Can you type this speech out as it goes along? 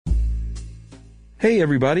Hey,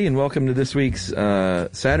 everybody, and welcome to this week's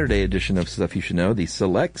Saturday edition of Stuff You Should Know, the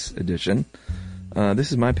Selects edition.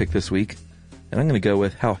 This is my pick this week, and I'm going to go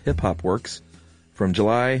with How Hip-Hop Works from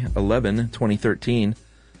July 11, 2013,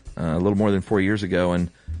 a little more than 4 years ago,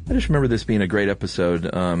 and I just remember this being a great episode.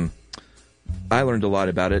 I learned a lot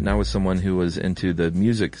about it, and I was someone who was into the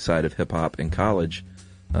music side of hip-hop in college,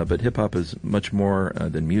 but hip-hop is much more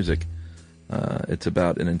than music. It's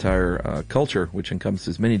about an entire culture, which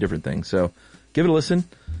encompasses many different things, so give it a listen,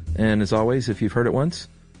 and as always, if you've heard it once,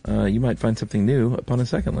 you might find something new upon a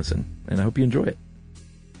second listen, and I hope you enjoy it.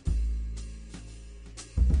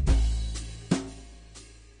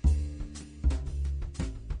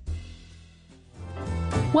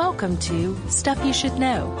 Welcome to Stuff You Should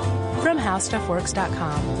Know from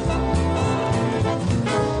HowStuffWorks.com.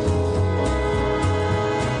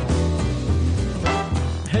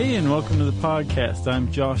 Hey, and welcome to the podcast.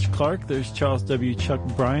 I'm Josh Clark. There's Charles W. Chuck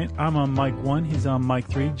Bryant. I'm on mic 1. He's on mic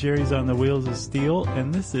 3. Jerry's on the wheels of steel.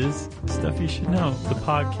 And this is Stuff You Should Know, the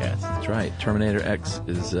podcast. That's right. Terminator X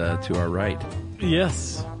is to our right.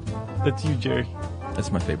 Yes. That's you, Jerry.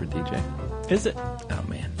 That's my favorite DJ. Is it? Oh,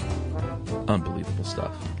 man. Unbelievable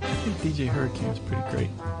stuff. I think DJ Hurricane was pretty great.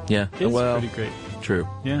 Yeah. It's well, pretty great. True.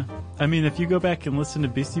 Yeah. I mean, if you go back and listen to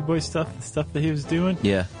Beastie Boys stuff, the stuff that he was doing,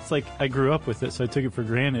 yeah, it's like I grew up with it, so I took it for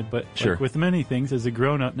granted. But sure. Like with many things, as a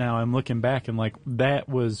grown-up now, I'm looking back and like, that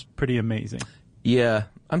was pretty amazing. Yeah.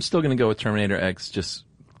 I'm still going to go with Terminator X just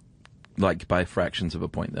like by fractions of a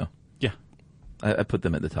point, though. Yeah. I put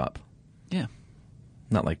them at the top. Yeah.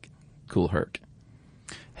 Not like Kool Herc.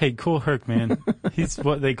 Hey, Kool Herc, man. He's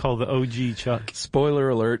what they call the OG Chuck. Spoiler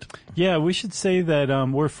alert. Yeah, we should say that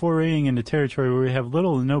we're foraying into territory where we have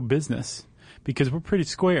little to no business because we're pretty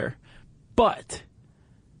square. But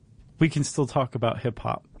we can still talk about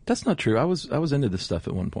hip-hop. That's not true. I was into this stuff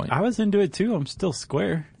at one point. I was into it, too. I'm still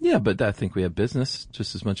square. Yeah, but I think we have business,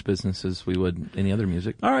 just as much business as we would any other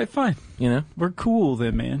music. All right, fine. You know? We're cool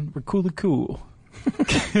then, man. We're cool.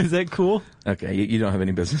 Is that cool? Okay, you don't have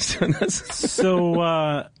any business doing this.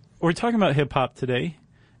 So, we're talking about hip-hop today.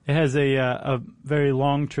 It has a very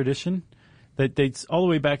long tradition that dates all the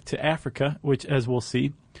way back to Africa, which, as we'll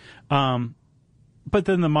see. But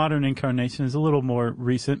then the modern incarnation is a little more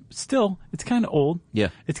recent. Still, it's kind of old. Yeah.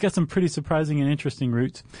 It's got some pretty surprising and interesting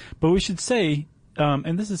roots. But we should say,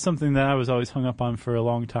 and this is something that I was always hung up on for a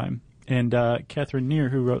long time, and Catherine Neer,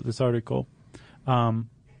 who wrote this article,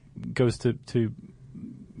 goes to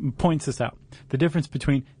points this out. The difference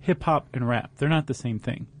between hip-hop and rap. They're not the same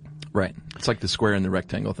thing. Right. It's like the square and the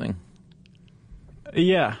rectangle thing.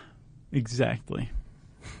 Yeah, exactly.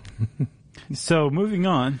 So moving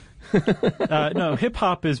on. No,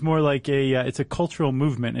 hip-hop is more like it's a cultural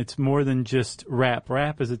movement. It's more than just rap.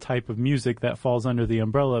 Rap is a type of music that falls under the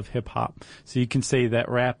umbrella of hip-hop. So you can say that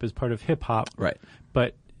rap is part of hip-hop. Right.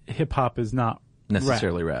 But hip-hop is not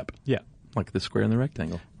necessarily rap. Yeah. Like the square and the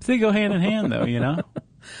rectangle. They go hand in hand, though, you know?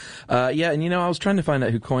 Yeah, and I was trying to find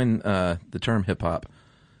out who coined the term hip-hop.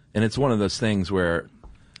 And it's one of those things where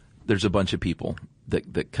there's a bunch of people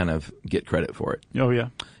that kind of get credit for it. Oh, yeah.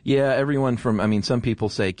 Yeah, everyone from, some people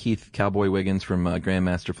say Keith Cowboy Wiggins from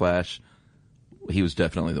Grandmaster Flash. He was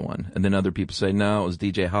definitely the one. And then other people say, no, it was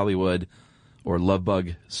DJ Hollywood or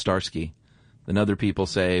Lovebug Starsky. Then other people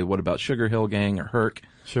say, what about Sugar Hill Gang or Herc?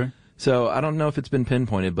 Sure. So I don't know if it's been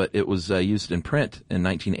pinpointed, but it was used in print in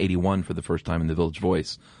 1981 for the first time in the Village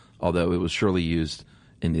Voice, although it was surely used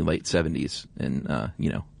in the late 70s and,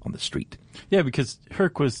 on the street. Yeah, because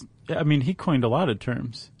Herc he coined a lot of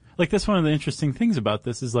terms. Like, that's one of the interesting things about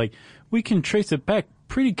this is, like, we can trace it back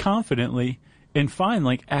pretty confidently and find,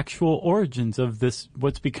 like, actual origins of this,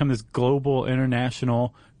 what's become this global,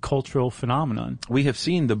 international, cultural phenomenon. We have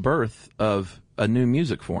seen the birth of a new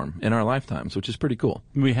music form in our lifetimes, which is pretty cool.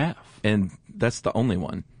 We have. And that's the only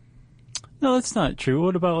one. No, that's not true.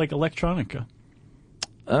 What about, like, electronica?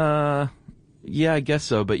 Yeah, I guess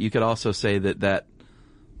so, but you could also say that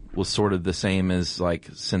was sort of the same as, like,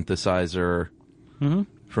 synthesizer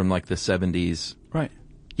from, like, the 70s. Right.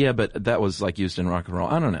 Yeah, but that was, like, used in rock and roll.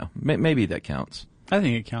 I don't know. Maybe that counts. I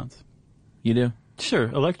think it counts. You do? Sure.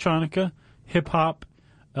 Electronica, hip-hop.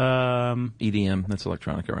 EDM, that's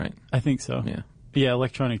electronica, right? I think so. Yeah. Yeah,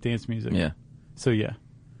 electronic dance music. Yeah. So, yeah.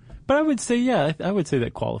 But I would say, I would say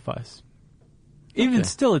that qualifies. Even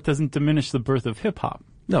still, it doesn't diminish the birth of hip-hop.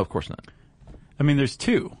 No, of course not. I mean, there's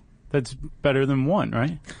two. That's better than one,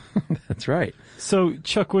 right? That's right. So,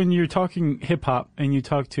 Chuck, when you're talking hip-hop and you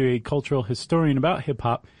talk to a cultural historian about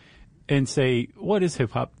hip-hop and say, what is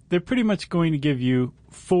hip-hop? They're pretty much going to give you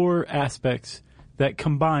 4 aspects that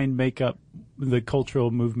combined make up the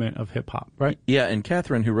cultural movement of hip-hop, right? Yeah, and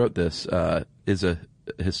Catherine, who wrote this, is a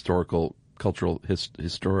historical cultural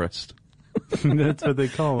historist. That's what they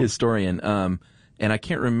call them. Historian. And I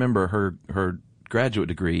can't remember her graduate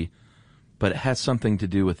degree, but it has something to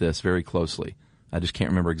do with this very closely. I just can't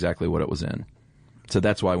remember exactly what it was in. So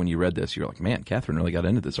that's why when you read this, you're like, man, Catherine really got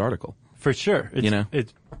into this article. For sure. It's,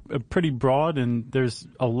 it's pretty broad, and there's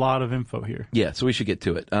a lot of info here. Yeah, so we should get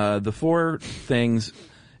to it. The 4 things,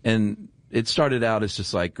 and it started out as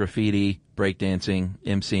just like graffiti, breakdancing,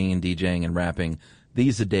 emceeing and DJing and rapping.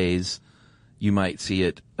 These days, you might see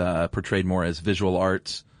it portrayed more as visual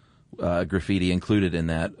arts, graffiti included in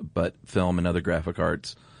that, but film and other graphic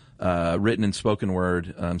arts. Written and spoken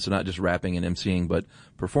word, so not just rapping and emceeing, but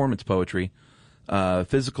performance poetry.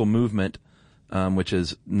 Physical movement, which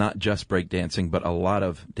is not just breakdancing, but a lot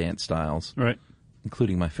of dance styles. Right.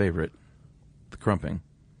 Including my favorite, the crumping.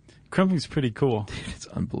 Crumping's pretty cool. Dude, it's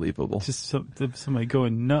unbelievable. Just somebody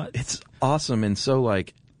going nuts. It's awesome and so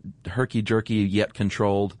like herky-jerky yet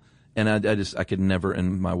controlled. And I could never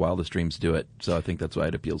in my wildest dreams do it. So I think that's why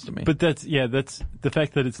it appeals to me. But that's the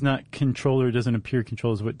fact that it's not controlled or doesn't appear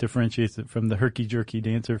controlled is what differentiates it from the herky-jerky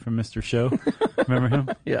dancer from Mr. Show. Remember him?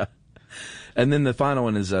 Yeah. And then the final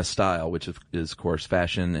one is style, which is of course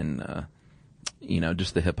fashion and,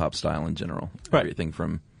 just the hip hop style in general. Right. Everything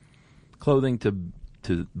from clothing to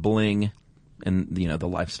bling and, the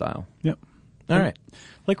lifestyle. Yep. All right.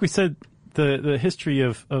 Like we said, the history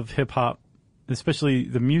of hip hop, especially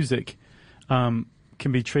the music, can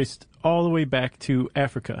be traced all the way back to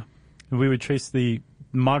Africa. And we would trace the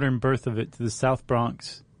modern birth of it to the South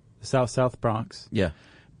Bronx, the South Bronx. Yeah.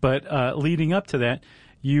 But leading up to that,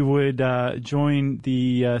 you would join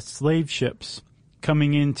the slave ships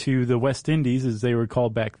coming into the West Indies, as they were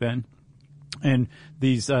called back then. And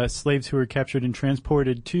these slaves who were captured and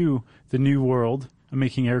transported to the New World, I'm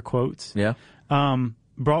making air quotes,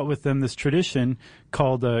 brought with them this tradition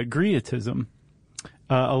called griotism,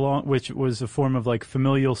 which was a form of like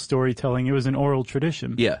familial storytelling. It was an oral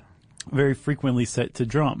tradition. Yeah. Very frequently set to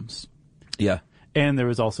drums. Yeah. And there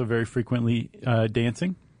was also very frequently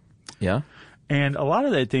dancing. Yeah. And a lot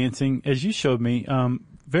of that dancing, as you showed me,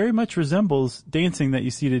 very much resembles dancing that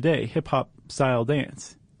you see today, hip-hop style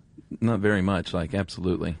dance. Not very much,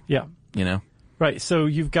 absolutely. Yeah. Right. So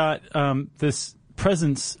you've got this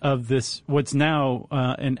presence of this, what's now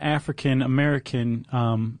an African-American,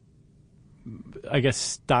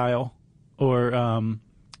 style or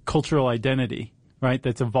cultural identity, right,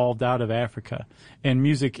 that's evolved out of Africa. And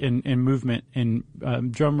music and movement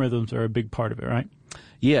and drum rhythms are a big part of it, right?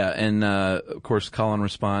 Yeah, and of course, call and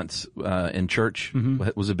response in church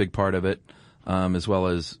was a big part of it, as well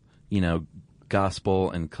as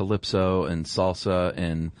gospel and calypso and salsa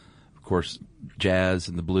and of course jazz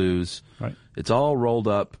and the blues. Right. It's all rolled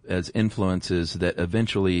up as influences that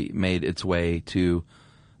eventually made its way to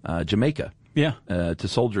Jamaica. Yeah. To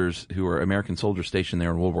soldiers who were American soldiers stationed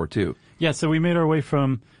there in World War II. Yeah. So we made our way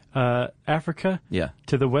from Africa. Yeah.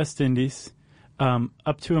 To the West Indies,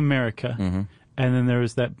 up to America. Mm-hmm. And then there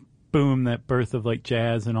was that boom, that birth of like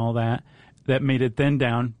jazz and all that made it then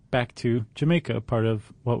down back to Jamaica, part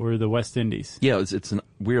of what were the West Indies. Yeah, it's a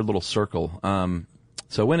weird little circle.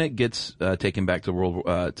 So when it gets taken back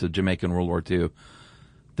to Jamaica in World War II,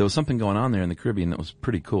 there was something going on there in the Caribbean that was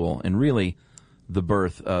pretty cool, and really the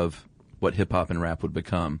birth of what hip hop and rap would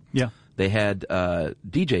become. Yeah, they had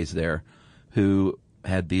DJs there who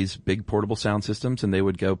had these big portable sound systems, and they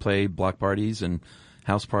would go play block parties and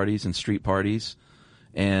house parties and street parties,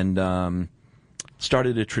 and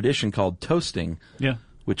started a tradition called toasting. Yeah.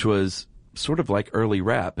 Which was sort of like early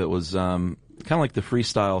rap. It was kind of like the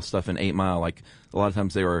freestyle stuff in 8 Mile. Like a lot of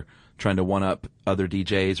times they were trying to one up other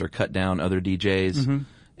DJs or cut down other DJs, mm-hmm.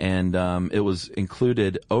 and it was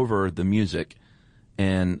included over the music.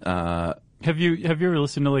 And have you ever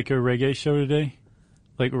listened to like a reggae show today?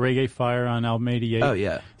 Like Reggae Fire on Album 88. Oh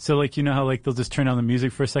yeah. So like how like they'll just turn on the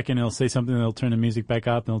music for a second, and they'll say something, and they'll turn the music back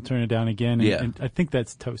up, and they'll turn it down again. And, yeah. And I think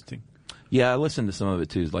that's toasting. Yeah, I listened to some of it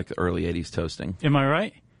too, like the early 80s toasting. Am I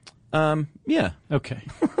right? Yeah. Okay.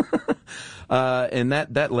 And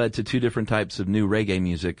that led to 2 different types of new reggae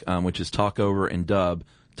music, which is talkover and dub.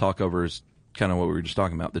 Talkover is kind of what we were just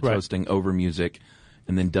talking about, the right. toasting over music,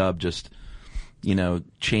 and then dub just,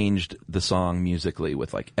 changed the song musically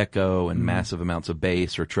with like echo and massive amounts of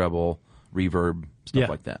bass or treble, reverb, stuff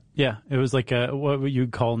like that. Yeah, it was like what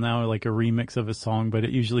you'd call now like a remix of a song, but it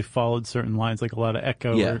usually followed certain lines, like a lot of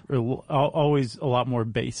echo or always a lot more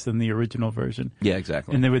bass than the original version. Yeah,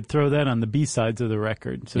 exactly. And they would throw that on the B-sides of the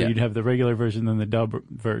record. So you'd have the regular version and the dub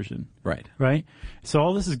version. Right. Right? So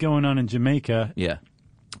all this is going on in Jamaica. Yeah.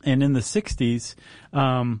 And in the 60s,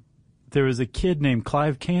 there was a kid named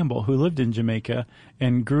Clive Campbell who lived in Jamaica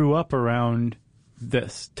and grew up around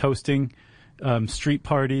this toasting, street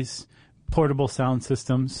parties, portable sound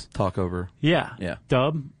systems. Talk over. Yeah. Yeah.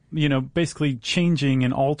 Dub. Basically changing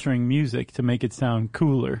and altering music to make it sound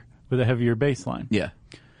cooler with a heavier bass line. Yeah.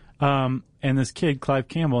 And this kid, Clive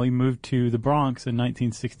Campbell, he moved to the Bronx in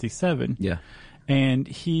 1967. Yeah. And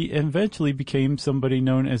he eventually became somebody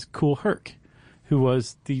known as Kool Herc, who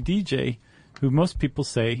was the DJ who most people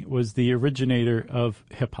say was the originator of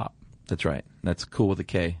hip-hop. That's right. That's Cool with a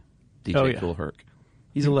K. DJ Oh, yeah. Kool Herc.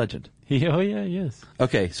 He's a legend. He is.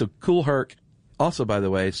 Okay, so Kool Herc also, by the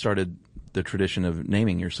way, started the tradition of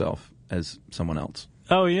naming yourself as someone else.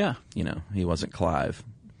 Oh, yeah. He wasn't Clive.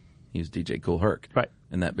 He was DJ Kool Herc. Right.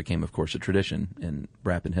 And that became, of course, a tradition in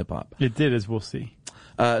rap and hip-hop. It did, as we'll see.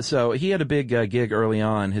 So he had a big gig early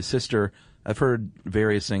on. His sister, I've heard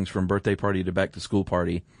various things from birthday party to back to school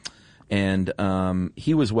party. And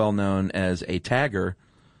he was well known as a tagger,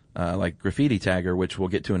 like graffiti tagger, which we'll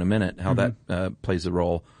get to in a minute, how that plays a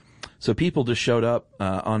role. So people just showed up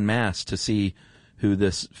en masse to see who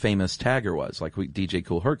this famous tagger was. Like, DJ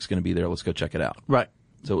Kool Herc's going to be there. Let's go check it out. Right.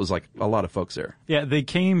 So it was like a lot of folks there. Yeah, they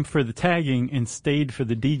came for the tagging and stayed for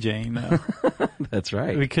the DJing, though. That's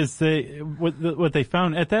right. Because what they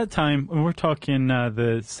found at that time, when we're talking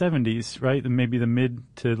the 70s, right? Maybe the mid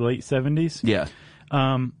to late 70s. Yeah.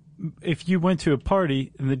 If you went to a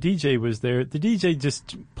party and the DJ was there, the DJ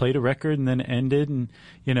just played a record and then ended. And,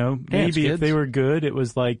 maybe if they were good, it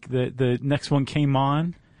was like the next one came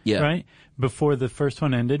on. Yeah. Right? Before the first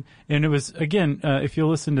one ended. And it was, again, if you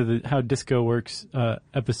listen to the How Disco Works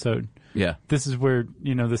episode, Yeah. this is where,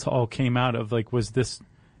 this all came out of, was this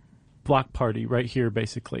block party right here,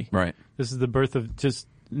 basically. Right. This is the birth of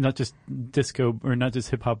not just disco, or not just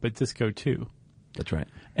hip hop, but disco too. That's right.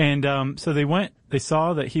 And so they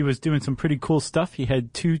saw that he was doing some pretty cool stuff. He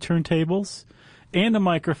had 2 turntables and a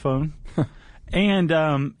microphone.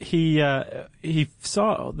 And he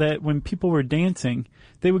saw that when people were dancing,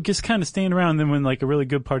 they would just kind of stand around. And then when a really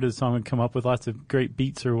good part of the song would come up with lots of great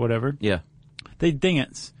beats or whatever, Yeah. they'd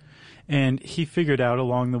dance. And he figured out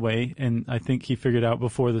along the way, and I think he figured out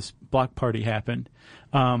before this block party happened,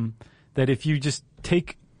 that if you just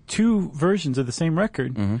take 2 versions of the same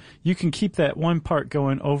record, you can keep that one part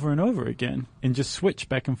going over and over again and just switch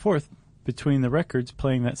back and forth between the records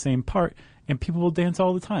playing that same part, and people will dance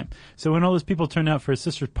all the time. So when all those people turned out for his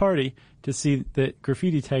sister's party to see the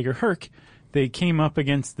graffiti tagger Herc, they came up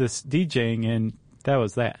against this DJing, and that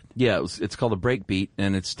was that. Yeah, it's called a break beat,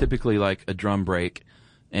 and it's typically like a drum break.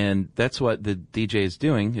 And that's what the DJ is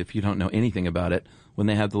doing, if you don't know anything about it, when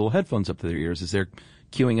they have the little headphones up to their ears, is they're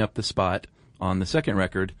queuing up the spot on the second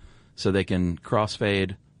record so they can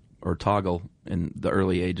crossfade or toggle in the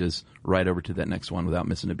early ages right over to that next one without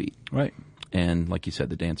missing a beat. Right. And like you said,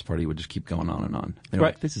 the dance party would just keep going on and on. They were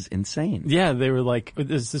Right. like, this is insane. Yeah, they were like,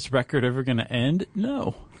 is this record ever going to end?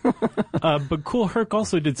 No. But Kool Herc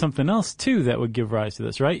also did something else, too, that would give rise to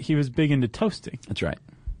this, right? He was big into toasting. That's right.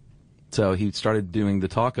 So he started doing the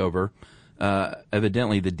talkover.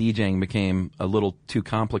 Evidently, the DJing became a little too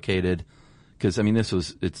complicated because,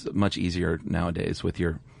 it's much easier nowadays with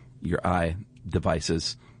your eye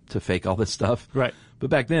devices to fake all this stuff. Right. But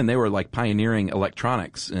back then, they were pioneering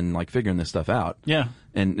electronics and figuring this stuff out. Yeah.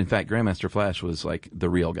 And in fact, Grandmaster Flash was the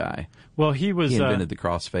real guy. Well, he was... He invented the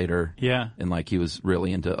crossfader. Yeah. And he was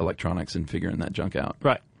really into electronics and figuring that junk out.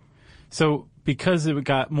 Right. So because it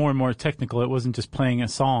got more and more technical, it wasn't just playing a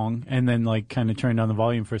song and then kind of turning down the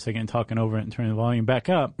volume for a second and talking over it and turning the volume back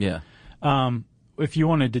up. Yeah. If you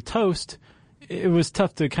wanted to toast, it was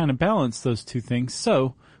tough to kind of balance those two things.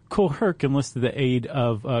 So Kool Herc enlisted the aid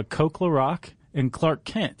of Coke LaRock and Clark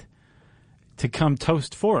Kent to come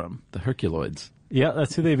toast for him. The Herculoids. Yeah,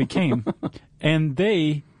 that's who they became. And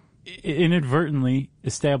they inadvertently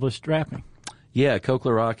established rapping. Yeah, Coke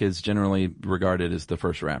LaRock is generally regarded as the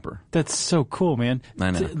first rapper. That's so cool, man.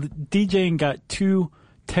 I know. DJing got too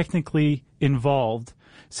technically involved,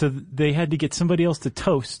 so they had to get somebody else to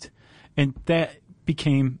toast, and that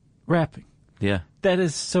became rapping. Yeah. That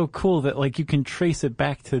is so cool that you can trace it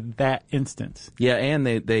back to that instance. Yeah, and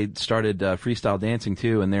they started freestyle dancing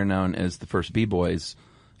too, and they're known as the first B-boys,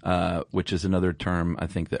 which is another term I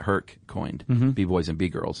think that Herc coined, B-boys and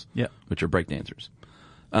B-girls, which are breakdancers.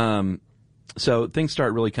 So things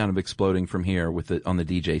start really kind of exploding from here on the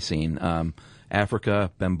DJ scene.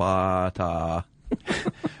 Africa Bambaataa,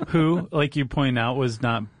 who, like you point out, was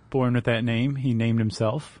not born with that name. He named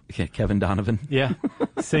himself. Yeah, Kevin Donovan. Yeah.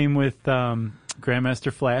 Same with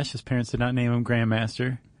Grandmaster Flash. His parents did not name him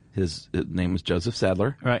Grandmaster. His name was Joseph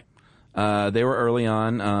Sadler. Right. They were early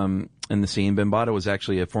on in the scene. Bambaataa was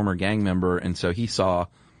actually a former gang member, and so he saw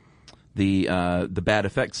the bad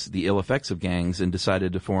effects, the ill effects of gangs, and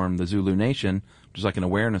decided to form the Zulu Nation, which is like an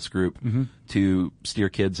awareness group to steer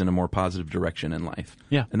kids in a more positive direction in life.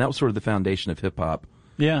 Yeah. And that was sort of the foundation of hip hop.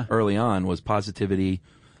 Yeah. Early on was positivity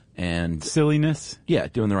and Silliness. yeah,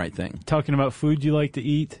 doing the right thing. Talking about food you like to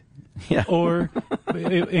eat. Yeah. Or,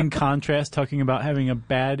 in contrast, talking about having a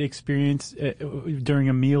bad experience during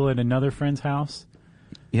a meal at another friend's house.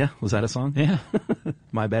 Yeah, was that a song? Yeah.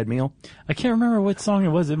 My Bad Meal? I can't remember what song it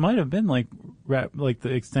was. It might have been like the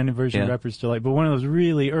extended version of Rapper's Delight, but one of those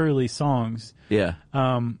really early songs. Yeah.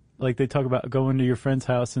 Like they talk about going to your friend's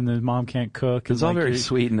house and the mom can't cook. It's all very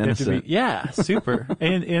sweet and innocent. Yeah, super.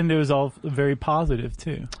 and it was all very positive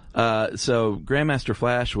too. So Grandmaster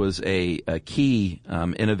Flash was a key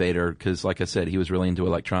innovator because, like I said, he was really into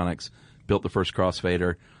electronics, built the first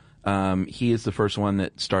crossfader. He is the first one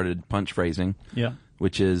that started punch phrasing. Yeah.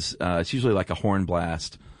 Which is, it's usually like a horn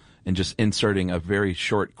blast and just inserting a very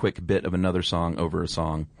short, quick bit of another song over a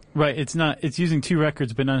song. Right. It's using two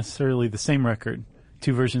records, but not necessarily the same record.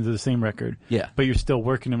 Two versions of the same record. Yeah. But you're still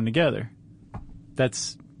working them together.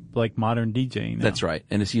 That's like modern DJing now. That's right.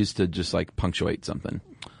 And it's used to just like punctuate something.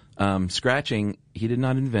 Scratching, he did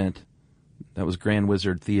not invent. That was Grand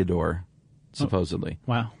Wizard Theodore, supposedly.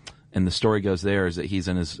 Oh, wow. And the story goes there is that he's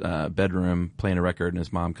in his bedroom playing a record and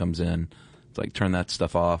his mom comes in. It's like, turn that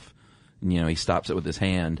stuff off. And, he stops it with his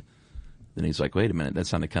hand. Then he's like, wait a minute, that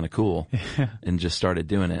sounded kind of cool. And just started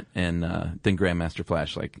doing it. And then Grandmaster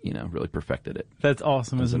Flash, really perfected it. That's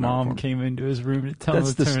awesome. His mom came into his room to tell him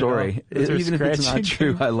to turn it off. That's the story. Even if it's not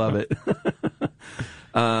true, I love it.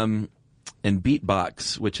 And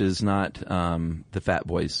beatbox, which is not the Fat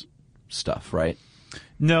Boys stuff, right?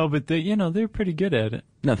 No, but they're pretty good at it.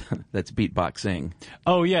 No, that's beatboxing.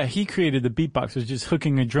 Oh yeah, he created the beatbox, which is just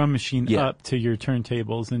hooking a drum machine up to your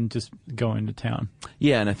turntables and just going to town.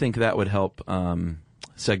 Yeah, and I think that would help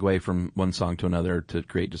segue from one song to another to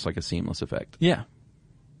create just like a seamless effect. Yeah.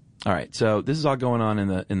 All right, so this is all going on in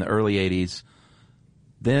the early '80s.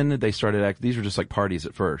 Then they started these were just like parties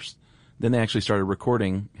at first. Then they actually started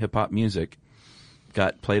recording hip hop music.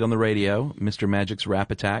 Got played on the radio. Mr. Magic's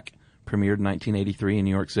Rap Attack premiered in 1983 in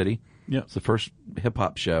New York City. Yep. It's the first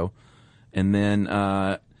hip-hop show. And then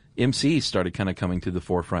MCs started kind of coming to the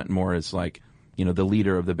forefront more as like, the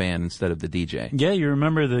leader of the band instead of the DJ. Yeah, you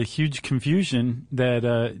remember the huge confusion that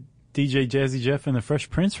DJ Jazzy Jeff and the Fresh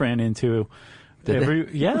Prince ran into.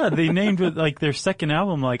 Yeah, they named it like their second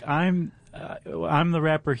album like I'm the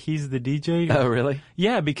rapper, he's the DJ. Oh, really?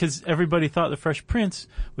 Yeah, because everybody thought the Fresh Prince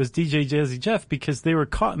was DJ Jazzy Jeff because they were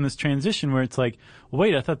caught in this transition where it's like,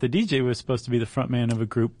 wait, I thought the DJ was supposed to be the front man of a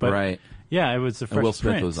group, but right. Yeah, it was the Fresh Prince.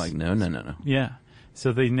 Will Smith was like, no. Yeah,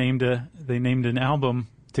 so they named an album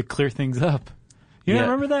to clear things up. You don't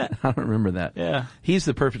remember that? I don't remember that. Yeah, he's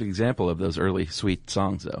the perfect example of those early sweet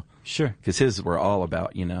songs, though. Sure, because his were all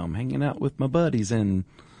about I'm hanging out with my buddies and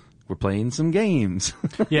we're playing some games.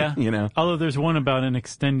 Yeah. Although there's one about an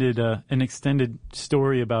extended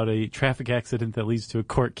story about a traffic accident that leads to a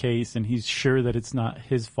court case, and he's sure that it's not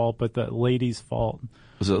his fault, but the lady's fault.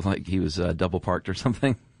 Was it like he was double parked or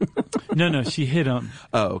something? No, she hit him.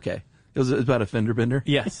 Oh, okay. It was about a fender bender?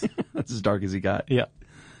 Yes. That's as dark as he got? Yeah.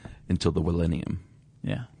 Until the millennium.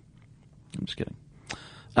 Yeah. I'm just kidding.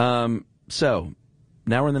 So,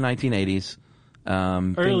 now we're in the 1980s.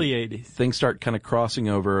 Early 80s. Things start kind of crossing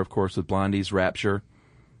over, of course, with Blondie's Rapture,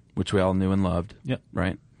 which we all knew and loved. Yep.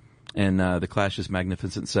 Right? And the Clash's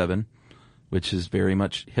Magnificent Seven, which is very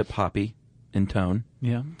much hip-hoppy in tone.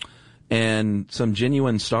 Yeah. And some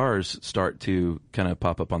genuine stars start to kind of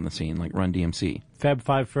pop up on the scene, like Run DMC. Fab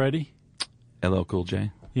Five Freddy. LL Cool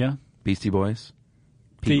J. Yeah. Beastie Boys.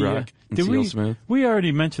 Pete Rock. And CL Smooth. We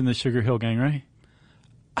already mentioned the Sugar Hill Gang, right?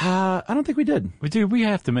 I don't think we did. We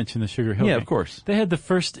have to mention the Sugar Hill Gang. Yeah, of course. They had the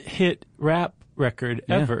first hit rap record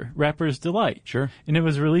ever, Rapper's Delight. Sure. And it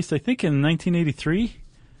was released, I think, in 1983,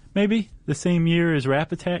 maybe, the same year as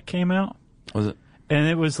Rap Attack came out. Was it? And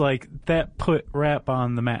it was like, that put rap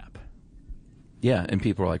on the map. Yeah, and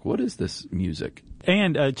people were like, what is this music?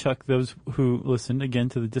 And, Chuck, those who listened again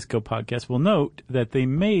to the Disco Podcast will note that they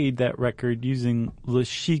made that record using Le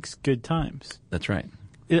Chic's Good Times. That's right.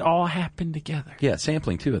 It all happened together. Yeah,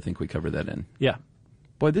 sampling, too. I think we covered that in. Yeah.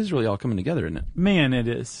 Boy, this is really all coming together, isn't it? Man, it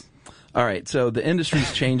is. All right, so the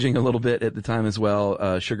industry's changing a little bit at the time as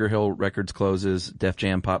well. Sugar Hill Records closes. Def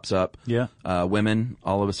Jam pops up. Yeah. Women,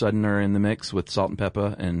 all of a sudden, are in the mix with Salt and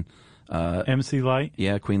Peppa and... MC Lyte.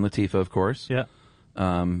 Yeah, Queen Latifah, of course. Yeah.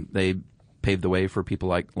 They paved the way for people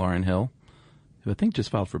like Lauryn Hill, who I think just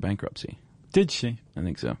filed for bankruptcy. Did she? I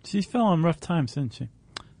think so. She fell on rough times, didn't she?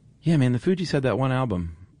 Yeah, man, the Fugees had that one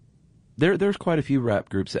album. There's quite a few rap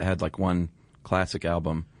groups that had like one classic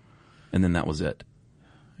album. and then that was it.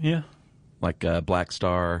 Yeah. Like Black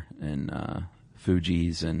Star and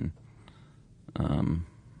Fugees and I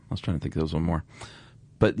was trying to think there was one more.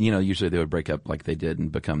 But, usually they would break up like they did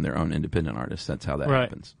and become their own independent artists. That's how that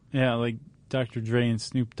happens. Yeah, like Dr. Dre and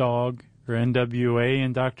Snoop Dogg, or NWA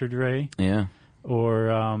and Dr. Dre. Yeah. Or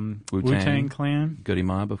Wu-Tang Clan. Goody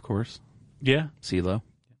Mob, of course. Yeah. CeeLo.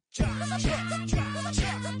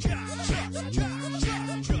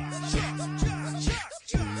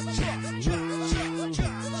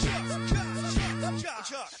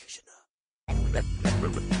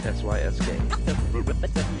 SYSK.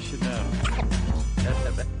 You should know.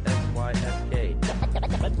 SYSK.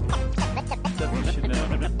 Stuff you should know.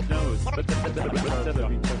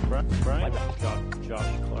 Brian.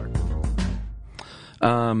 Josh Clark.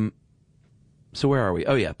 So where are we?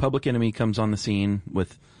 Oh yeah, Public Enemy comes on the scene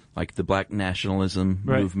with like the black nationalism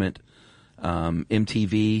movement.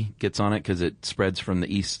 MTV gets on it because it spreads from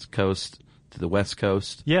the East Coast to the West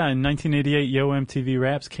Coast. Yeah, in 1988, Yo MTV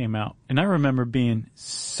Raps came out, and I remember being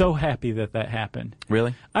so happy that happened.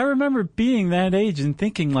 Really? I remember being that age and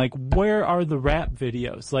thinking, like, where are the rap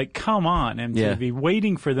videos? Like, come on, MTV,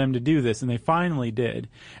 waiting for them to do this, and they finally did.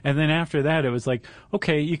 And then after that, it was like,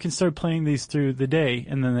 okay, you can start playing these through the day,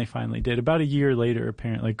 and then they finally did. About a year later,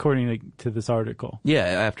 apparently, according to this article. Yeah,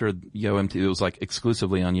 after Yo MTV, it was like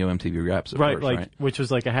exclusively on Yo MTV Raps at first, right? Which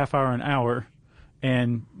was like a half hour, an hour.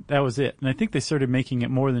 And that was it. And I think they started making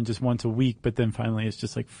it more than just once a week, but then finally it's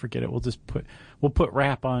just like, forget it. We'll put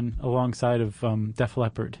rap on alongside of Def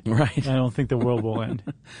Leppard. Right. I don't think the world will end.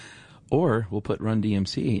 Or we'll put Run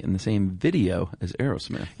DMC in the same video as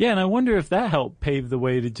Aerosmith. Yeah, and I wonder if that helped pave the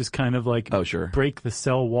way to just kind of like break the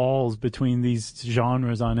cell walls between these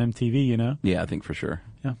genres on MTV, Yeah, I think for sure.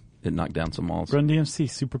 Yeah. It knocked down some walls. Run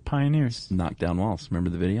DMC, super pioneers. Knocked down walls.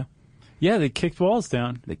 Remember the video? Yeah, they kicked walls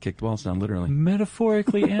down. They kicked walls down, literally.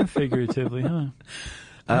 Metaphorically and figuratively, huh?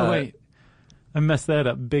 Oh, wait. I messed that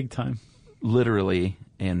up big time. Literally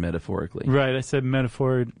and metaphorically. Right, I said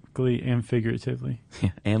metaphorically and figuratively.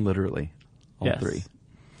 Yeah, and literally. All three.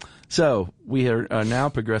 So, we are now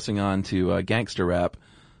progressing on to gangster rap.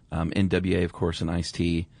 NWA, of course, and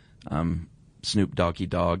Ice-T. Snoop Doggy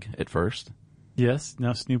Dogg at first. Yes,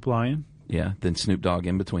 now Snoop Lion. Yeah, then Snoop Dogg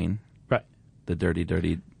in between. Right. The dirty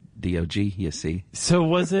D.O.G., you see. So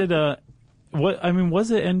was it,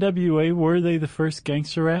 was it NWA? Were they the first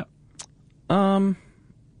gangster rap?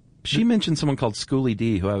 She mentioned someone called Schoolie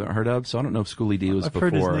D, who I haven't heard of, so I don't know if Schoolie D was before.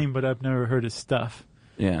 I've heard his name, but I've never heard his stuff.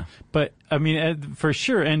 Yeah. But, for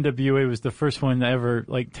sure, NWA was the first one to ever,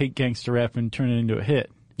 take gangster rap and turn it into a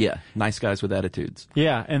hit. Yeah, nice guys with attitudes.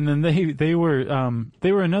 Yeah, and then they were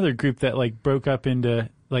another group that, broke up into,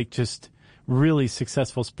 just really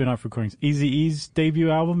successful spin-off recordings. Eazy-E's debut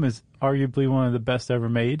album is arguably one of the best ever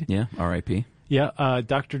made. Yeah, R.I.P. Yeah,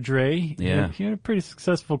 Dr. Dre. Yeah. He had a pretty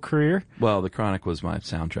successful career. Well, The Chronic was my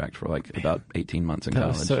soundtrack for about 18 months in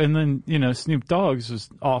college. So, and then, Snoop Dogg's was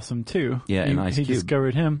awesome too. Yeah, and Ice Cube. He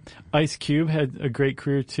discovered him. Ice Cube had a great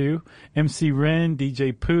career too. MC Ren,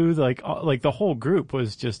 DJ Pooh, like the whole group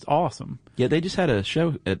was just awesome. Yeah, they just had a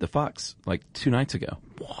show at the Fox 2 nights ago.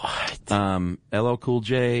 What? LL Cool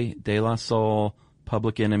J, De La Soul,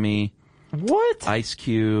 Public Enemy. What? Ice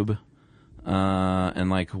Cube. And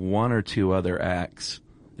one or two other acts.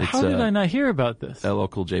 How did I not hear about this? LL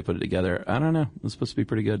Cool J put it together. I don't know. It was supposed to be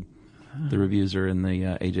pretty good. The reviews are in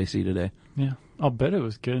the AJC today. Yeah. I'll bet it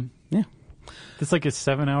was good. Yeah. It's like a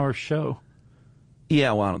 7-hour show.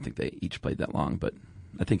 Yeah, well, I don't think they each played that long, but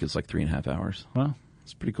I think it's 3.5 hours. Wow.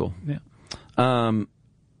 It's pretty cool. Yeah.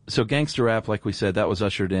 So gangster rap, like we said, that was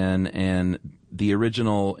ushered in, and the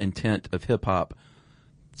original intent of hip-hop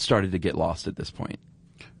started to get lost at this point.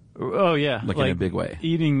 Oh yeah, in a big way.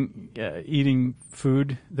 Eating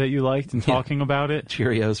food that you liked and talking about it.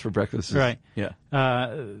 Cheerios for breakfast. Right. Yeah.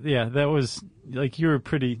 That was you were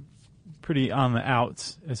pretty on the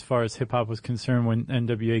outs as far as hip hop was concerned when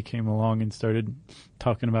NWA came along and started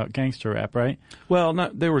talking about gangster rap, right?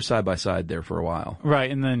 Well, they were side by side there for a while.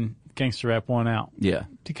 Right, and then gangster rap won out. Yeah.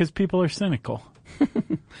 Because people are cynical.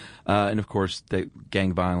 And of course,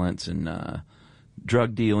 gang violence and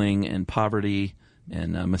drug dealing and poverty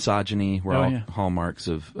and misogyny were all hallmarks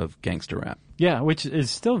of gangster rap. Yeah, which is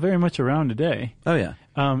still very much around today. Oh, yeah.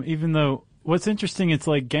 Even though, what's interesting, it's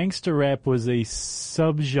gangster rap was a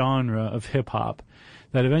subgenre of hip-hop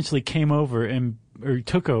that eventually came over or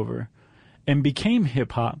took over and became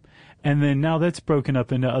hip-hop. And then now that's broken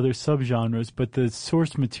up into other subgenres, but the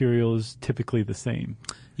source material is typically the same.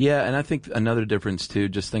 Yeah, and I think another difference, too,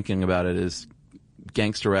 just thinking about it, is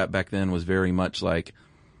gangster rap back then was very much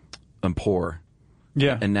I'm poor.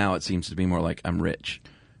 Yeah. And now it seems to be more I'm rich.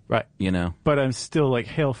 Right. You know? But I'm still like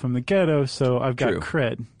hail from the ghetto, so I've got True.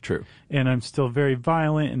 cred. True. And I'm still very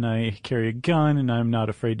violent, and I carry a gun, and I'm not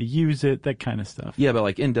afraid to use it, that kind of stuff. Yeah, but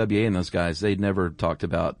like NWA and those guys, they'd never talked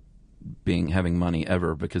about having money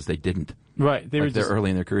ever because they didn't. Right. They were They're just early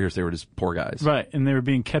in their careers, they were just poor guys. right, and they were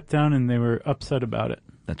being kept down, and they were upset about it,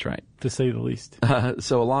 That's right. to say the least.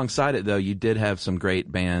 So alongside it, though, you did have some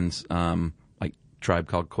great bands like Tribe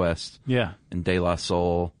Called Quest Yeah. and De La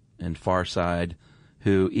Soul and Farside,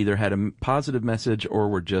 who either had a positive message or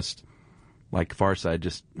were just like Farside,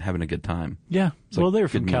 just having a good time. Yeah. It's Well, like they're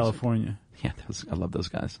good from music. California. Yeah, I love those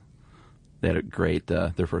guys. They had a great.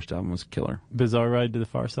 Their first album was killer. Bizarre Ride to the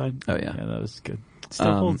Far Side. Oh, yeah. Yeah, that was good.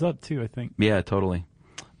 Still holds up, too, I think. Yeah, totally.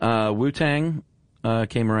 Wu-Tang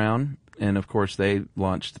came around, and of course they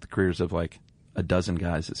launched the careers of like a dozen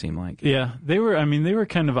guys, it seemed like. Yeah, they were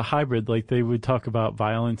kind of a hybrid. Like, they would talk about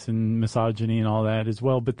violence and misogyny and all that as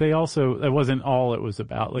well, but they also, that wasn't all it was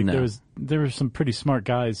about. Like, No. there were some pretty smart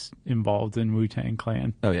guys involved in Wu-Tang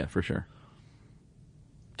Clan. Oh, yeah, for sure.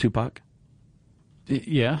 Tupac?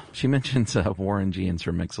 Yeah. She mentions Warren G and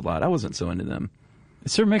Sir Mix-a-Lot. I wasn't so into them.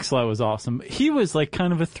 Sir Mix-a-Lot was awesome. He was like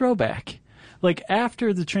kind of a throwback. Like,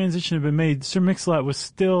 after the transition had been made, Sir Mix-a-Lot was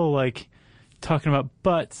still like talking about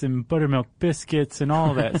butts and buttermilk biscuits and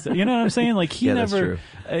all that stuff. You know what I'm saying? Like, he Yeah, that's never,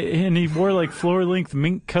 and he wore like floor-length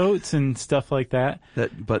mink coats and stuff like that.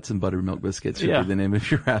 That Butts and Buttermilk Biscuits should Yeah. be the name of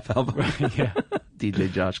your rap album. Yeah.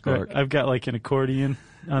 DJ Josh Clark. I've got like an accordion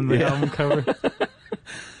on the album cover.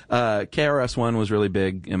 KRS-One was really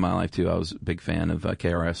big in my life, too. I was a big fan of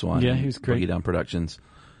KRS-One. Yeah, he was great. Boogie Down Productions.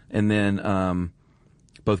 And then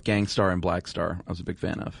both Gangstar and Black Star I was a big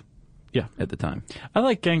fan of Yeah. at the time. I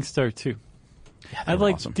like Gangstar too. I were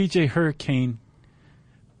like awesome. DJ Hurricane,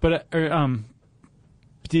 but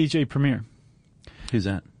DJ Premier. Who's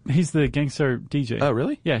that? He's the Gangstar DJ. Oh,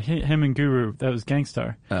 really? Yeah, him and Guru. That was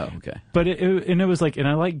Gangstar. Oh, okay. But it was like, and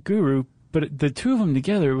I like Guru, but the two of them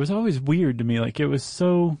together, it was always weird to me. Like, it was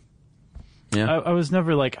so. Yeah. I was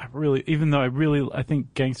never like, even though I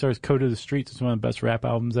think Gangstar's Code of the Streets is one of the best rap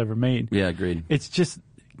albums ever made. Yeah, agreed. It's just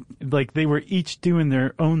like they were each doing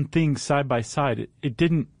their own thing side by side. It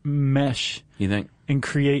didn't mesh You think? and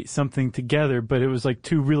create something together, but it was like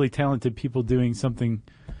two really talented people doing something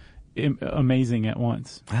amazing at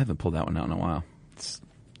once. I haven't pulled that one out in a while. It's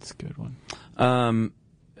a good one.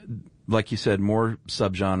 Like you said, more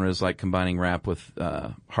subgenres, like combining rap with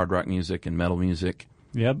hard rock music and metal music.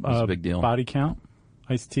 Yep. That's a big deal. Body Count,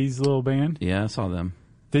 Ice-T's little band. Yeah, I saw them.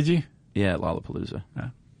 Did you? Yeah, at Lollapalooza. Yeah.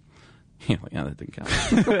 Yeah, that didn't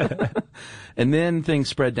count. And then things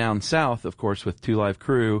spread down south, of course, with Two Live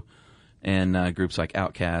Crew and groups like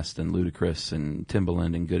Outkast and Ludacris and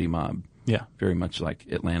Timbaland and Goody Mob. Yeah. Very much like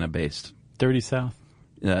Atlanta-based. Dirty South.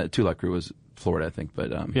 Two Live Crew was Florida, I think,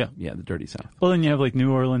 but Yeah. the Dirty South. Well, then you have like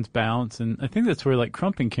New Orleans Bounce, and I think that's where like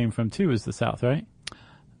Crumping came from too, is the South, right?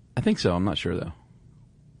 I think so. I'm not sure, though.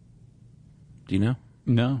 Do you know?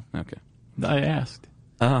 No. Okay. I asked.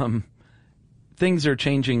 Things are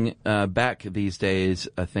changing back these days,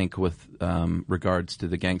 I think, with regards to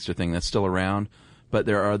the gangster thing. That's still around, but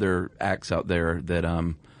there are other acts out there that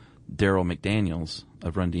Daryl McDaniels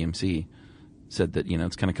of Run DMC said that,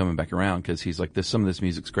 it's kind of coming back around because he's like, some of this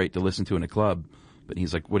music's great to listen to in a club, but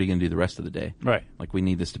he's like, what are you going to do the rest of the day? Right. Like, we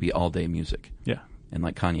need this to be all-day music. Yeah. And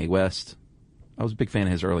like Kanye West, I was a big fan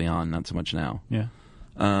of his early on, not so much now. Yeah.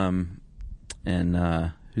 And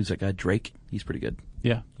who's that guy? Drake? He's pretty good.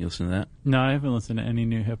 Yeah. You listen to that? No, I haven't listened to any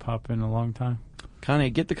new hip hop in a long time.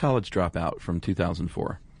 Kanye, Get the College Dropout from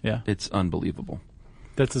 2004. Yeah. It's unbelievable.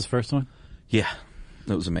 That's his first one? Yeah,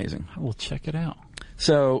 it was amazing. I will check it out.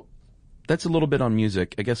 So that's a little bit on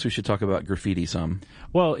music. I guess we should talk about graffiti some.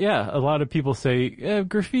 Well, yeah, a lot of people say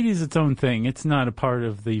graffiti's its own thing. It's not a part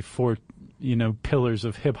of the four, pillars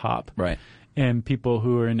of hip hop. Right. And people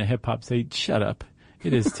who are into hip hop say, shut up.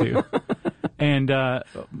 It is too. And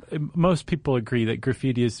most people agree that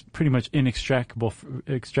graffiti is pretty much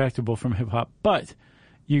extractable from hip hop. But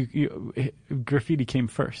graffiti came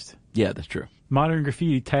first. Yeah, that's true. Modern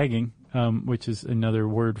graffiti tagging, which is another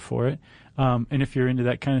word for it. And if you're into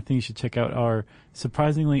that kind of thing, you should check out our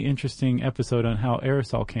surprisingly interesting episode on how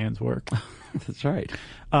aerosol cans work. That's right.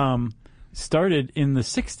 Started in the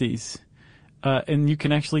 60s. And you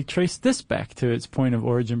can actually trace this back to its point of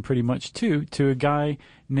origin pretty much, too, to a guy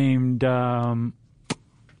named...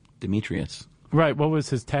 Demetrius. Right, what was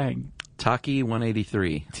his tag? Taki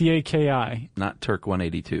 183. T-A-K-I. Not Turk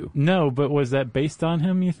 182. No, but was that based on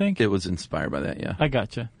him, you think? It was inspired by that, yeah. I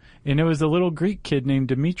gotcha. And it was a little Greek kid named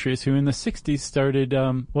Demetrius who in the 60s started...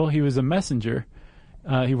 he was a messenger.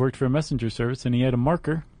 He worked for a messenger service, and he had a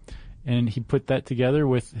marker, and he put that together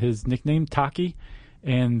with his nickname, Taki.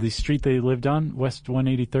 and the street they lived on, West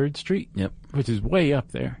 183rd Street, Yep. which is way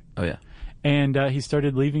up there. Oh, yeah. And he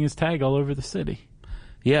started leaving his tag all over the city.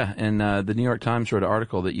 Yeah, and the New York Times wrote an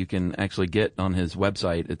article that you can actually get on his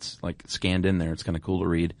website. It's like scanned in there. It's kind of cool to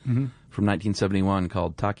read. Mm-hmm. From 1971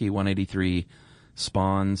 called Taki 183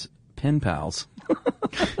 Spawns Pen Pals.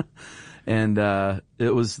 And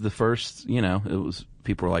it was the first,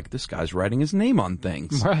 people were like, this guy's writing his name on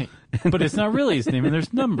things. Right. But it's not really his name, and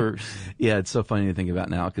there's numbers. Yeah, it's so funny to think about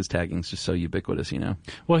now because tagging's just so ubiquitous,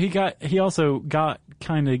 Well, he also got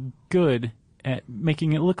kind of good at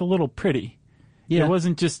making it look a little pretty. Yeah. It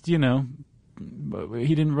wasn't just, he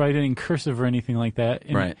didn't write it in cursive or anything like that.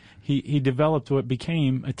 And right. He developed what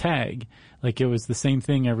became a tag. Like it was the same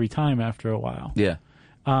thing every time after a while. Yeah.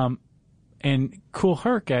 And Cool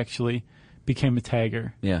Herc actually became a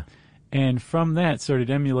tagger. Yeah. And from that started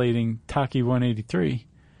emulating Taki 183.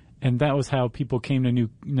 And that was how people came to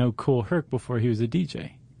know Cool Herc before he was a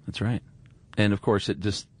DJ. That's right. And of course it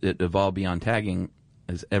evolved beyond tagging,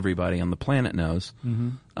 as everybody on the planet knows.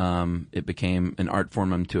 Mm-hmm. It became an art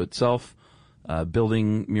form unto itself,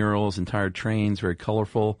 building murals, entire trains, very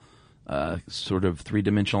colorful, sort of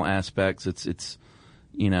three-dimensional aspects. It's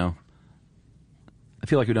I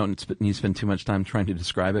feel like we don't need to spend too much time trying to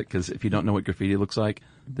describe it, because if you don't know what graffiti looks like,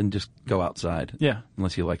 then just go outside. Yeah.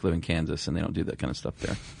 Unless you live in Kansas and they don't do that kind of stuff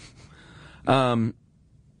there.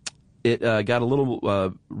 It got a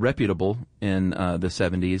little reputable in the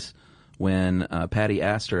 70s when Patty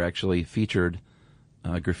Astor actually featured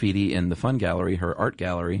graffiti in the Fun Gallery, her art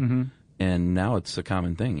gallery, mm-hmm. and now it's a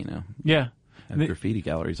common thing, Yeah. Have graffiti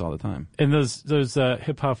galleries all the time. And those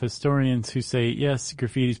hip-hop historians who say, yes,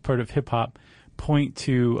 graffiti's part of hip-hop, point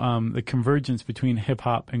to the convergence between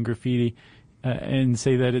hip-hop and graffiti and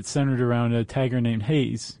say that it's centered around a tagger named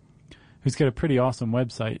Hayes, who's got a pretty awesome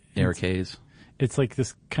website. Eric Hayes. It's like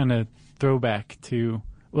this kind of throwback to,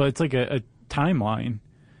 it's like a timeline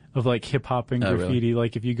of like hip-hop and graffiti. Really?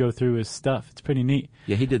 Like if you go through his stuff, it's pretty neat.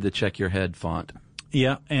 Yeah, he did the Check Your Head font.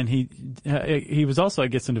 Yeah, and he was also, I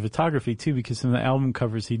guess, into photography too, because some of the album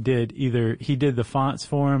covers he did, either he did the fonts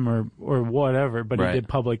for him or whatever, but right. He did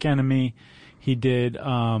Public Enemy. He did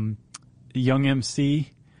Young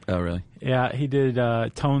MC. Oh, really? Yeah, he did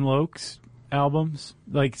Tone Loc's albums.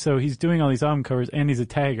 So he's doing all these album covers, and he's a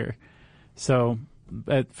tagger. So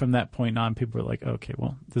from that point on, people were like, okay,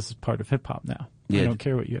 well, this is part of hip-hop now. Yeah. I don't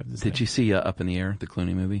care what you have to say. Did you see Up in the Air, the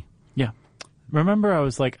Clooney movie? Yeah. Remember, I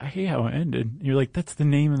was like, I hate how it ended. You're like, that's the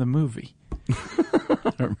name of the movie.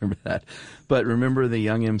 I don't remember that. But remember the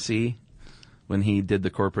Young MC when he did the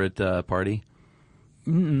corporate party?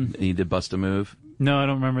 Mm-mm. He did Bust a Move. No, I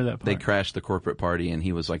don't remember that part. They crashed the corporate party, and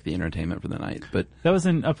he was like the entertainment for the night. But that was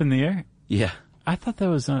in Up in the Air? Yeah. I thought that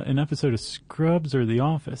was an episode of Scrubs or The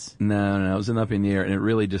Office. No, it was in Up in the Air, and it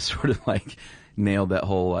really just sort of like nailed that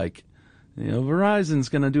whole Verizon's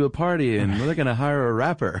going to do a party, and they're going to hire a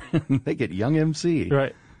rapper. They get Young MC.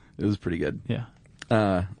 Right. It was pretty good. Yeah.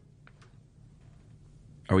 Are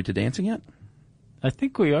we to dancing yet? I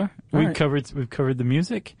think we are. We've covered the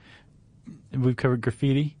music. We've covered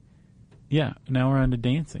graffiti. Yeah, now we're on to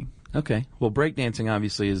dancing. Okay. Well, breakdancing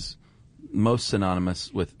obviously is most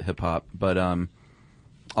synonymous with hip-hop, but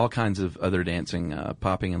all kinds of other dancing,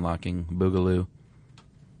 popping and locking, boogaloo,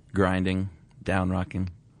 grinding, down rocking,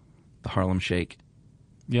 the Harlem Shake.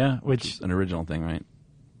 Yeah, which is an original thing, right?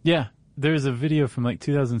 Yeah. There's a video from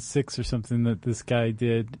 2006 or something that this guy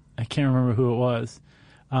did. I can't remember who it was.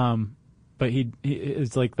 But he